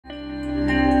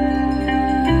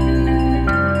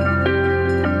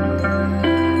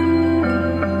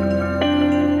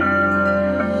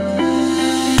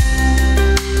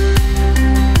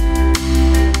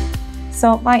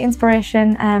So my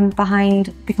inspiration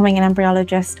behind becoming an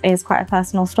embryologist is quite a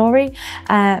personal story.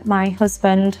 My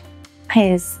husband,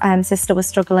 his sister was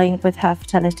struggling with her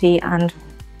fertility and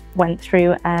went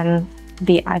through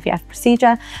the IVF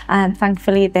procedure, and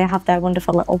thankfully they have their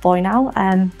wonderful little boy now.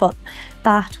 But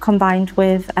that combined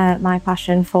with my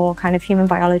passion for kind of human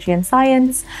biology and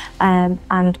science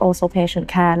and also patient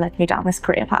care led me down this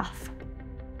career path.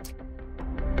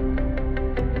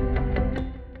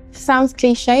 Sounds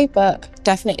cliche, but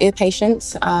definitely the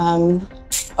patients.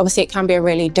 Obviously, it can be a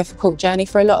really difficult journey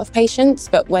for a lot of patients,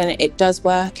 but when it does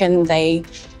work and they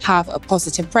have a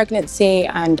positive pregnancy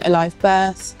and a live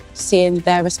birth, seeing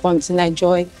their response and their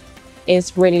joy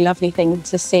is a really lovely thing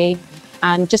to see.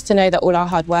 And just to know that all our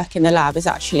hard work in the lab is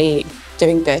actually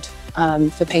doing good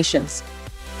for patients.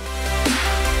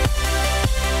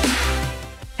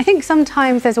 I think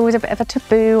sometimes there's always a bit of a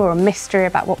taboo or a mystery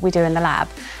about what we do in the lab.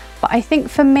 But I think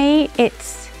for me,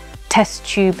 it's test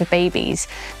tube babies.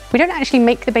 We don't actually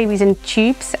make the babies in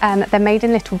tubes, they're made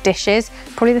in little dishes,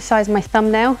 probably the size of my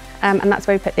thumbnail, and that's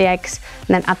where we put the eggs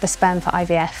and then add the sperm for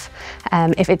IVF.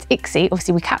 If it's ICSI,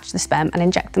 obviously we catch the sperm and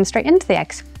inject them straight into the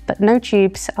eggs, but no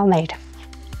tubes are made.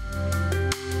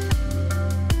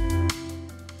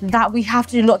 That we have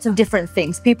to do lots of different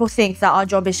things. People think that our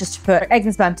job is just to put eggs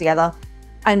and sperm together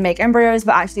and make embryos,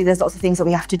 but actually there's lots of things that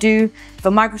we have to do. If a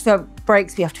microscope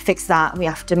breaks, we have to fix that. We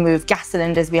have to move gas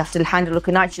cylinders, we have to handle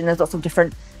liquid nitrogen. There's lots of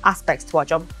different aspects to our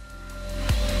job.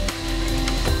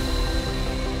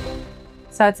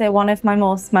 So I'd say one of my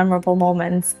most memorable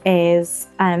moments is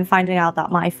finding out that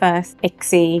my first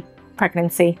ICSI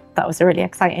pregnancy. That was a really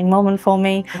exciting moment for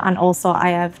me. And also I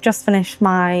have just finished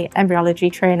my embryology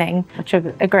training, which was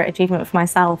a great achievement for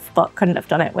myself, but couldn't have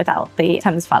done it without the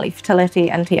Thames Valley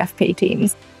Fertility and TFP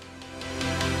teams.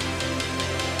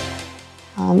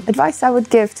 Advice I would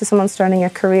give to someone starting a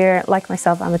career, like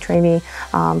myself, I'm a trainee,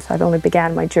 so I've only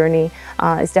began my journey,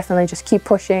 is definitely just keep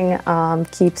pushing,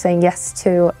 keep saying yes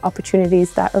to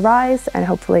opportunities that arise, and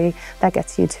hopefully that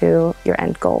gets you to your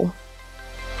end goal.